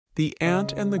The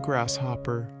Ant and the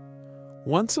Grasshopper.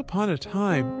 Once upon a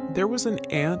time, there was an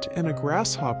ant and a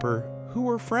grasshopper who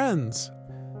were friends.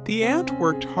 The ant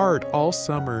worked hard all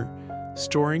summer,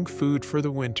 storing food for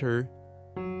the winter.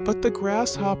 But the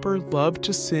grasshopper loved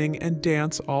to sing and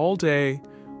dance all day,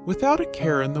 without a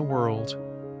care in the world.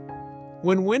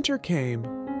 When winter came,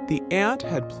 the ant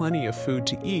had plenty of food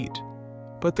to eat,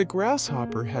 but the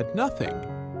grasshopper had nothing.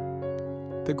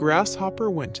 The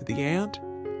grasshopper went to the ant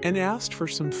and asked for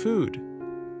some food.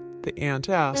 The ant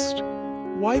asked,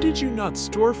 "Why did you not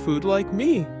store food like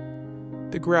me?"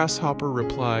 The grasshopper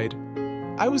replied,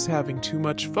 "I was having too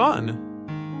much fun."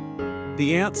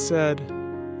 The ant said,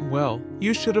 "Well,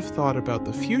 you should have thought about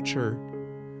the future."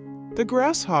 The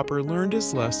grasshopper learned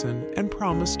his lesson and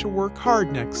promised to work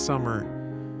hard next summer.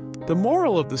 The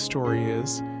moral of the story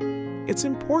is, it's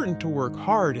important to work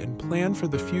hard and plan for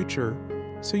the future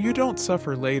so you don't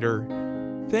suffer later.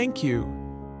 Thank you.